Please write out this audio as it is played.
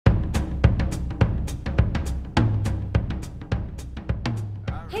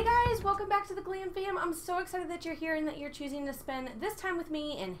welcome back to the Glam Fam. I'm so excited that you're here and that you're choosing to spend this time with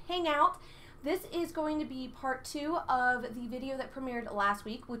me and hang out. This is going to be part 2 of the video that premiered last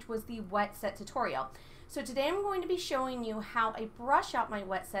week, which was the wet set tutorial. So today I'm going to be showing you how I brush out my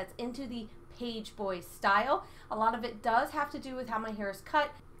wet sets into the page boy style. A lot of it does have to do with how my hair is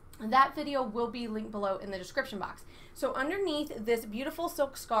cut. That video will be linked below in the description box. So underneath this beautiful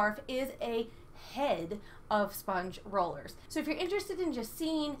silk scarf is a head of sponge rollers. So if you're interested in just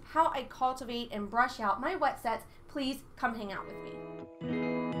seeing how I cultivate and brush out my wet sets, please come hang out with me.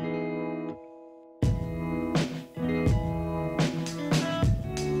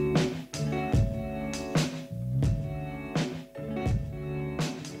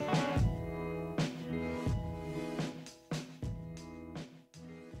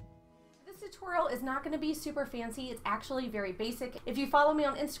 Tutorial is not going to be super fancy. It's actually very basic. If you follow me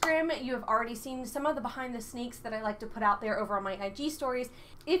on Instagram, you have already seen some of the behind the sneaks that I like to put out there over on my IG stories.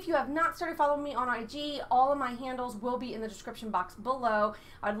 If you have not started following me on IG, all of my handles will be in the description box below.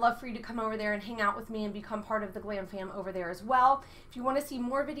 I'd love for you to come over there and hang out with me and become part of the Glam Fam over there as well. If you want to see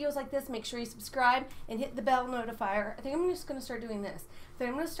more videos like this, make sure you subscribe and hit the bell notifier. I think I'm just going to start doing this. I think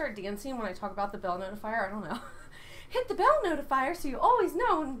I'm going to start dancing when I talk about the bell notifier. I don't know. Hit the bell notifier so you always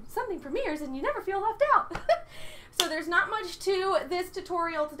know when something premieres and you never feel left out. So there's not much to this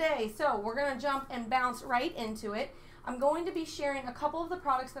tutorial today, so we're going to jump and bounce right into it. I'm going to be sharing a couple of the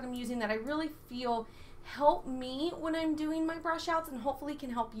products that I'm using that I really feel help me when I'm doing my brush outs and hopefully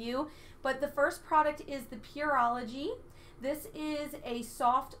can help you. But the first product is the Pureology. This is a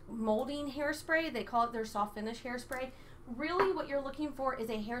soft molding hairspray. They call it their soft finish hairspray. Really what you're looking for is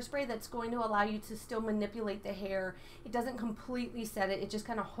a hairspray that's going to allow you to still manipulate the hair. It doesn't completely set it, it just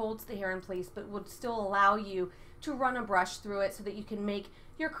kind of holds the hair in place, but would still allow you to run a brush through it so that you can make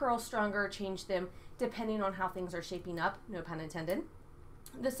your curls stronger, change them depending on how things are shaping up, no pun intended.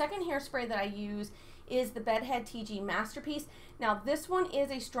 The second hairspray that I use is the Bedhead TG Masterpiece. Now this one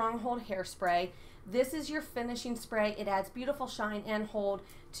is a stronghold hairspray. This is your finishing spray. It adds beautiful shine and hold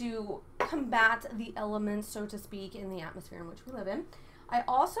to combat the elements, so to speak, in the atmosphere in which we live in. I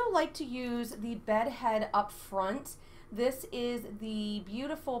also like to use the Bedhead up front. This is the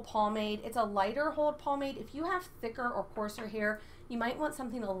beautiful pomade. It's a lighter hold pomade. If you have thicker or coarser hair, you might want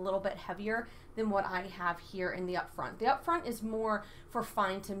something a little bit heavier than what I have here in the up front. The up front is more for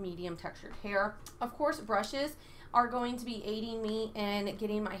fine to medium textured hair. Of course, brushes are going to be aiding me in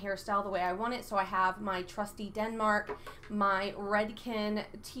getting my hairstyle the way I want it. So I have my trusty Denmark, my Redken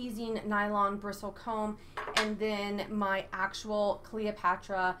teasing nylon bristle comb, and then my actual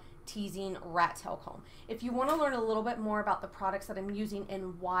Cleopatra teasing rat tail comb. If you want to learn a little bit more about the products that I'm using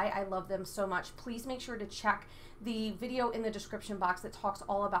and why I love them so much, please make sure to check the video in the description box that talks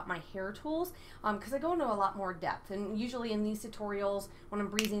all about my hair tools, because I go into a lot more depth, and usually in these tutorials when I'm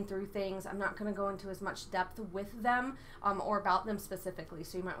breezing through things I'm not going to go into as much depth with them or about them specifically,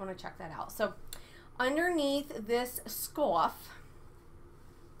 so you might want to check that out. So underneath this scarf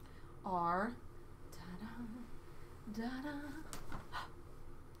are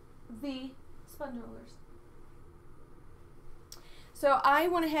the sponge rollers. So I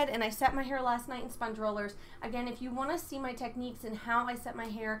went ahead and I set my hair last night in sponge rollers. Again, if you want to see my techniques and how I set my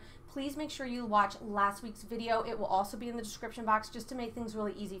hair, please make sure you watch last week's video. It will also be in the description box just to make things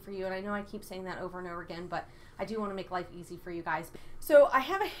really easy for you. And I know I keep saying that over and over again, but I do want to make life easy for you guys. So I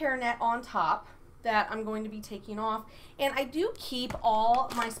have a hairnet on top that I'm going to be taking off, and I do keep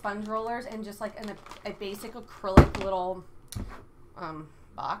all my sponge rollers in just like a basic acrylic little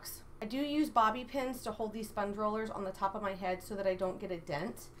box. I do use bobby pins to hold these sponge rollers on the top of my head so that I don't get a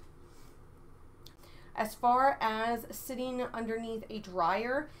dent. As far as sitting underneath a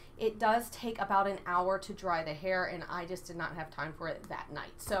dryer, it does take about an hour to dry the hair, and I just did not have time for it that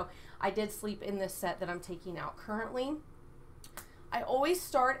night. So I did sleep in this set that I'm taking out currently. I always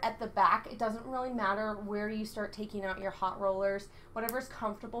start at the back. It doesn't really matter where you start taking out your hot rollers, whatever's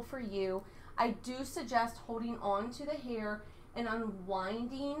comfortable for you. I do suggest holding on to the hair and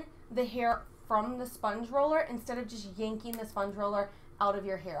unwinding the hair from the sponge roller instead of just yanking the sponge roller out of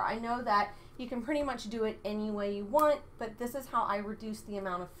your hair. I know that you can pretty much do it any way you want, but this is how I reduce the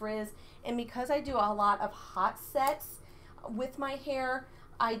amount of frizz. And because I do a lot of hot sets with my hair,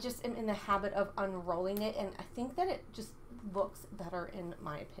 I just am in the habit of unrolling it, and I think that it just looks better in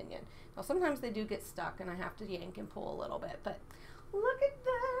my opinion. Now sometimes they do get stuck and I have to yank and pull a little bit, but look at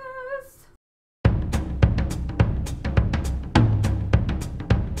this.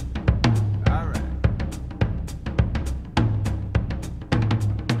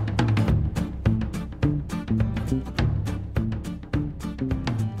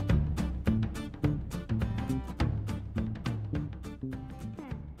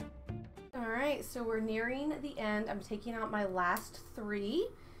 so we're nearing the end. I'm taking out my last 3.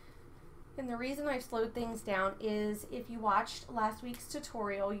 And the reason I've slowed things down is if you watched last week's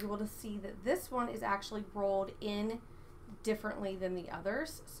tutorial, you will see that this one is actually rolled in differently than the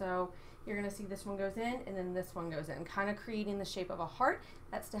others. So you're going to see this one goes in and then this one goes in, kind of creating the shape of a heart.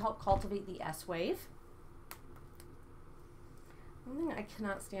 That's to help cultivate the S wave. One thing I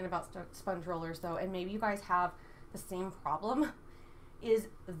cannot stand about sponge rollers though, and maybe you guys have the same problem, is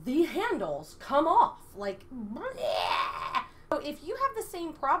the handles come off. Like, bleh. So if you have the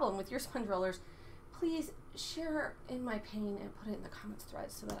same problem with your sponge rollers, please share in my pain and put it in the comments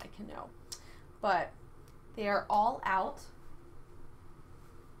thread so that I can know. But they are all out.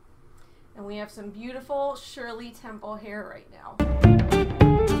 And we have some beautiful Shirley Temple hair right now.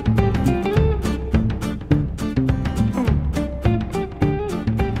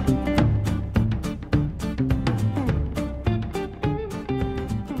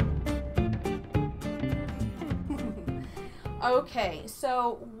 Okay,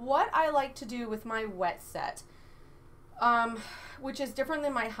 so what I like to do with my wet set, which is different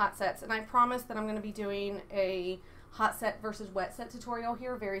than my hot sets, and I promise that I'm going to be doing a hot set versus wet set tutorial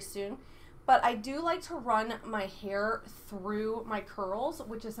here very soon, but I do like to run my hair through my curls,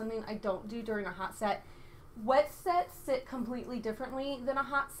 which is something I don't do during a hot set. Wet sets sit completely differently than a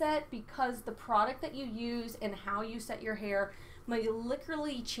hot set because the product that you use and how you set your hair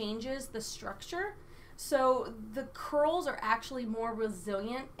molecularly changes the structure. So the curls are actually more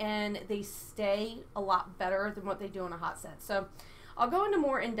resilient and they stay a lot better than what they do in a hot set. So I'll go into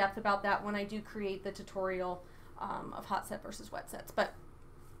more in depth about that when I do create the tutorial of hot set versus wet sets. But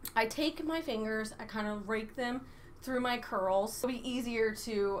I take my fingers, I kind of rake them through my curls. It'll be easier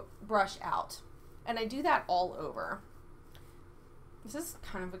to brush out. And I do that all over. This is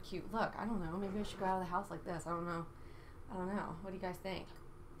kind of a cute look. I don't know, maybe I should go out of the house like this. I don't know. What do you guys think?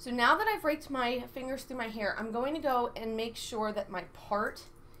 So now that I've raked my fingers through my hair, I'm going to go and make sure that my part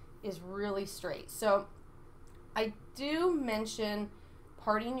is really straight. So I do mention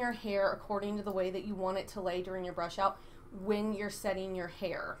parting your hair according to the way that you want it to lay during your brush out when you're setting your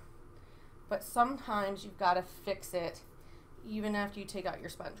hair. But sometimes you've got to fix it even after you take out your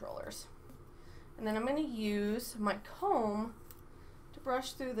sponge rollers. And then I'm going to use my comb to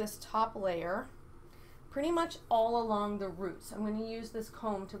brush through this top layer pretty much all along the roots. I'm going to use this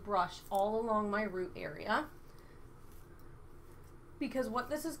comb to brush all along my root area because what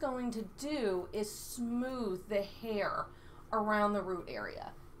this is going to do is smooth the hair around the root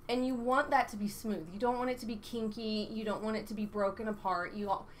area. And you want that to be smooth. You don't want it to be kinky. You don't want it to be broken apart. You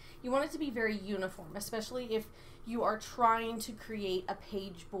want it to be very uniform, especially if you are trying to create a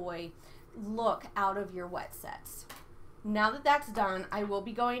page boy look out of your wet sets. Now that that's done, I will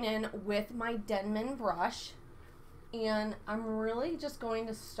be going in with my Denman brush, and I'm really just going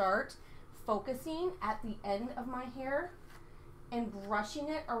to start focusing at the end of my hair and brushing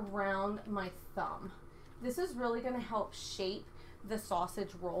it around my thumb. This is really going to help shape the sausage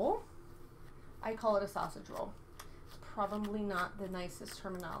roll. I call it a sausage roll. It's probably not the nicest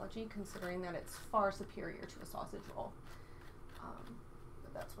terminology considering that it's far superior to a sausage roll,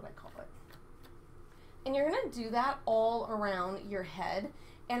 but that's what I call it. And you're going to do that all around your head.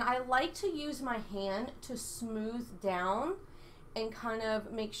 And I like to use my hand to smooth down and kind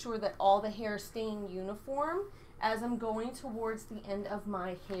of make sure that all the hair is staying uniform as I'm going towards the end of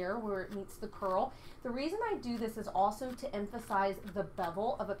my hair where it meets the curl. The reason I do this is also to emphasize the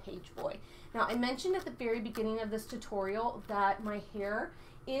bevel of a page boy. Now, I mentioned at the very beginning of this tutorial that my hair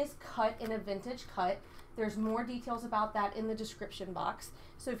is cut in a vintage cut. There's more details about that in the description box.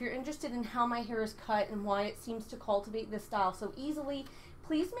 So if you're interested in how my hair is cut and why it seems to cultivate this style so easily,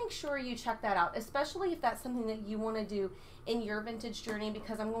 please make sure you check that out, especially if that's something that you want to do in your vintage journey,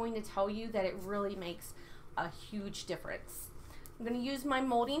 because I'm going to tell you that it really makes a huge difference. I'm going to use my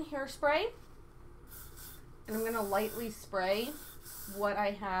molding hairspray, and I'm going to lightly spray what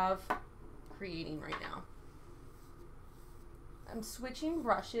I have creating right now. I'm switching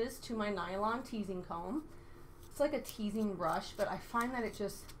brushes to my nylon teasing comb. It's like a teasing brush, but I find that it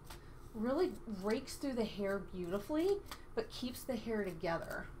just really rakes through the hair beautifully, but keeps the hair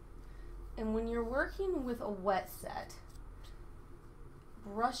together. And when you're working with a wet set,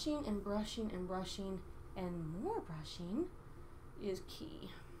 brushing and brushing and brushing and more brushing is key.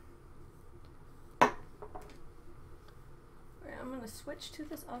 All right, I'm going to switch to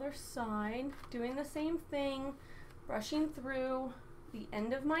this other side, doing the same thing, brushing through the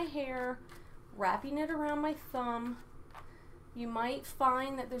end of my hair, wrapping it around my thumb. You might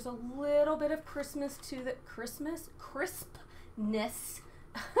find that there's a little bit of crispness to the crispness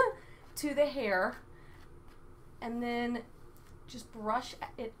to the hair, and then just brush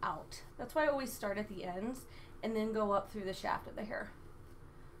it out. That's why I always start at the ends and then go up through the shaft of the hair,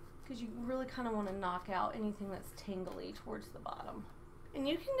 because you really kind of want to knock out anything that's tangly towards the bottom. And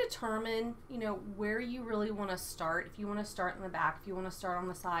you can determine, you know, where you really want to start. If you want to start in the back, if you want to start on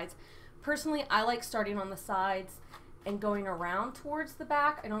the sides. Personally, I like starting on the sides and going around towards the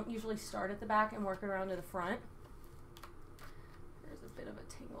back. I don't usually start at the back and work around to the front. There's a bit of a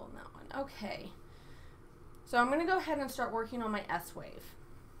tingle in that one. Okay. So I'm going to go ahead and start working on my S-wave.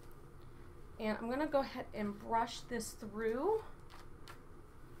 And I'm going to go ahead and brush this through,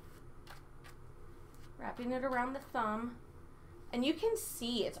 wrapping it around the thumb. And you can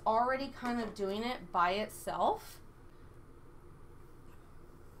see it's already kind of doing it by itself.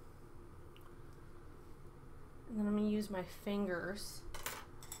 And then I'm going to use my fingers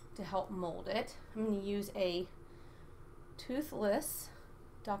to help mold it. I'm going to use a toothless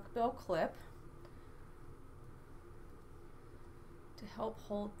duckbill clip to help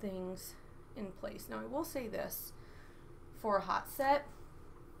hold things in place. Now I will say this, for a hot set,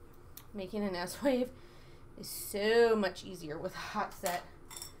 making an S-wave is so much easier with a hot set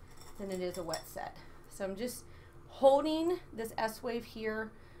than it is a wet set. So I'm just holding this S-wave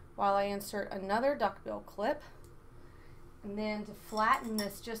here while I insert another duckbill clip. And then to flatten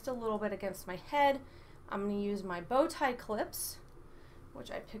this just a little bit against my head, I'm going to use my bow tie clips,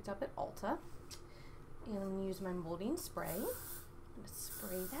 which I picked up at Ulta. And I'm going to use my molding spray. I'm going to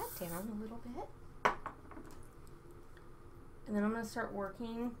spray that down a little bit. And then I'm going to start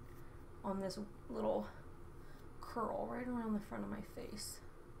working on this little curl right around the front of my face,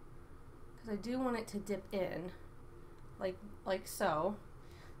 because I do want it to dip in like so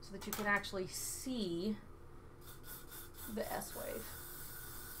that you can actually see the S-wave.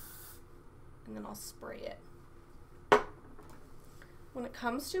 And then I'll spray it. When it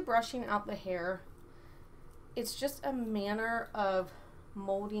comes to brushing out the hair, it's just a manner of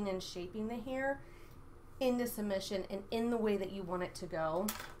molding and shaping the hair into submission and in the way that you want it to go.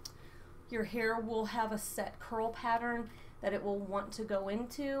 Your hair will have a set curl pattern that it will want to go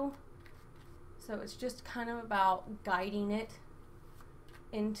into. So it's just kind of about guiding it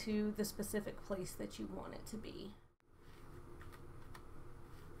into the specific place that you want it to be.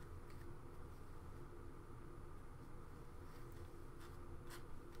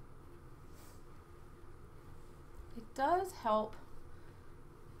 It does help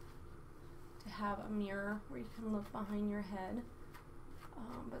to have a mirror where you can look behind your head.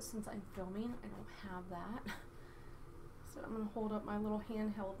 But since I'm filming, I don't have that. So I'm going to hold up my little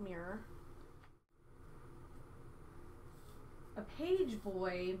handheld mirror. A page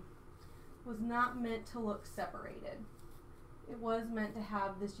boy was not meant to look separated. It was meant to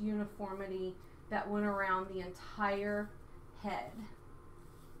have this uniformity that went around the entire head.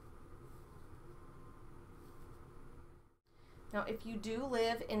 Now, if you do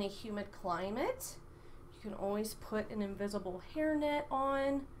live in a humid climate, you can always put an invisible hairnet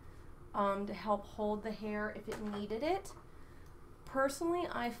on to help hold the hair if it needed it. Personally,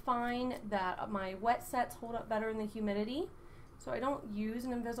 I find that my wet sets hold up better in the humidity, so I don't use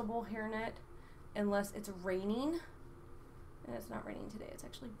an invisible hairnet unless it's raining. And it's not raining today. It's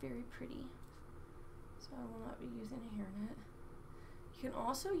actually very pretty, so I will not be using a hairnet. You can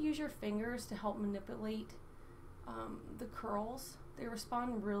also use your fingers to help manipulate the curls. They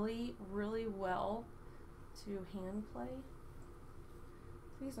respond really, really well to hand play.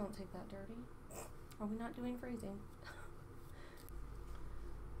 Please don't take that dirty. Are we not doing phrasing?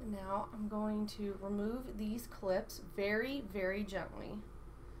 And now I'm going to remove these clips very, very gently.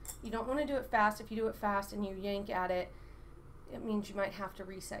 You don't want to do it fast. If you do it fast and you yank at it, it means you might have to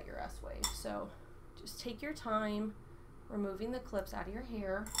reset your S-wave. So just take your time removing the clips out of your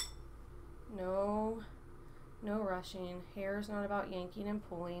hair. No rushing. Hair is not about yanking and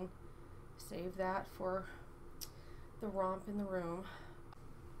pulling. Save that for the romp in the room.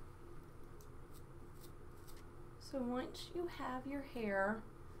 So once you have your hair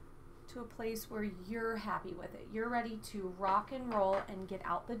to a place where you're happy with it, you're ready to rock and roll and get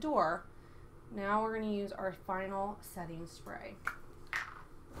out the door, now we're going to use our final setting spray.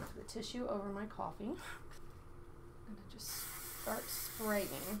 Put the tissue over my coffee. I'm going to just start spraying.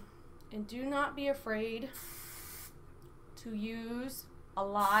 And do not be afraid to use a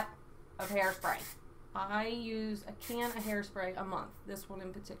lot of hairspray. I use a can of hairspray a month, this one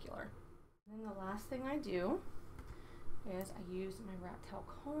in particular. And then the last thing I do is I use my rat tail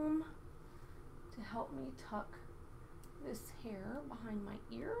comb to help me tuck this hair behind my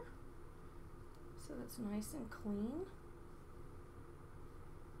ear so that's nice and clean.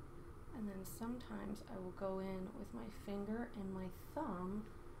 And then sometimes I will go in with my finger and my thumb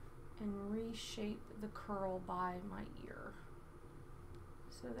and reshape the curl by my ear.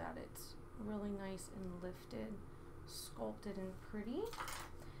 so that it's really nice and lifted, sculpted and pretty.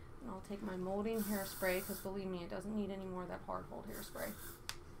 And I'll take my molding hairspray, because believe me, it doesn't need any more of that hard hold hairspray.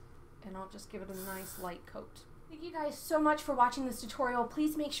 And I'll just give it a nice light coat. Thank you guys so much for watching this tutorial.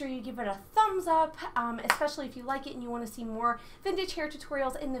 Please make sure you give it a thumbs up, especially if you like it and you want to see more vintage hair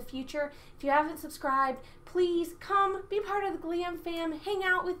tutorials in the future. If you haven't subscribed, please come be part of the Glam fam. Hang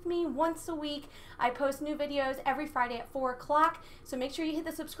out with me once a week. I post new videos every Friday at 4 o'clock, so make sure you hit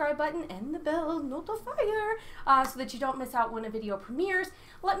the subscribe button and the bell notifier so that you don't miss out when a video premieres.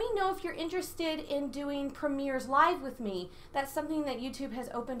 Let me know if you're interested in doing premieres live with me. That's something that YouTube has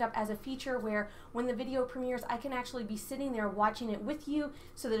opened up as a feature where when the video premieres, I can actually be sitting there watching it with you,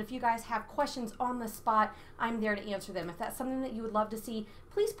 so that if you guys have questions on the spot, I'm there to answer them. If that's something that you would love to see,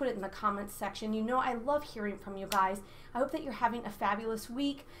 please put it in the comments section. You know I love hearing from you guys. I hope that you're having a fabulous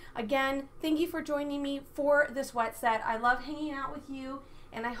week. Again, thank you for joining me for this wet set. I love hanging out with you,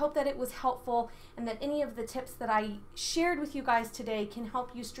 and I hope that it was helpful and that any of the tips that I shared with you guys today can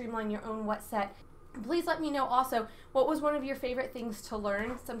help you streamline your own wet set. Please let me know also, what was one of your favorite things to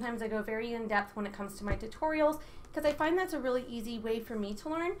learn? Sometimes I go very in-depth when it comes to my tutorials, because I find that's a really easy way for me to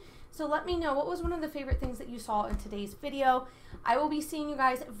learn. So let me know, what was one of the favorite things that you saw in today's video? I will be seeing you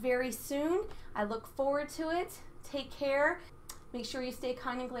guys very soon. I look forward to it. Take care. Make sure you stay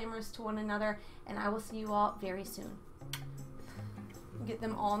kind and glamorous to one another, and I will see you all very soon. Get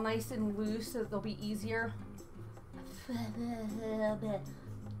them all nice and loose so that they'll be easier.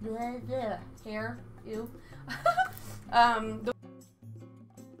 Hair, ew. The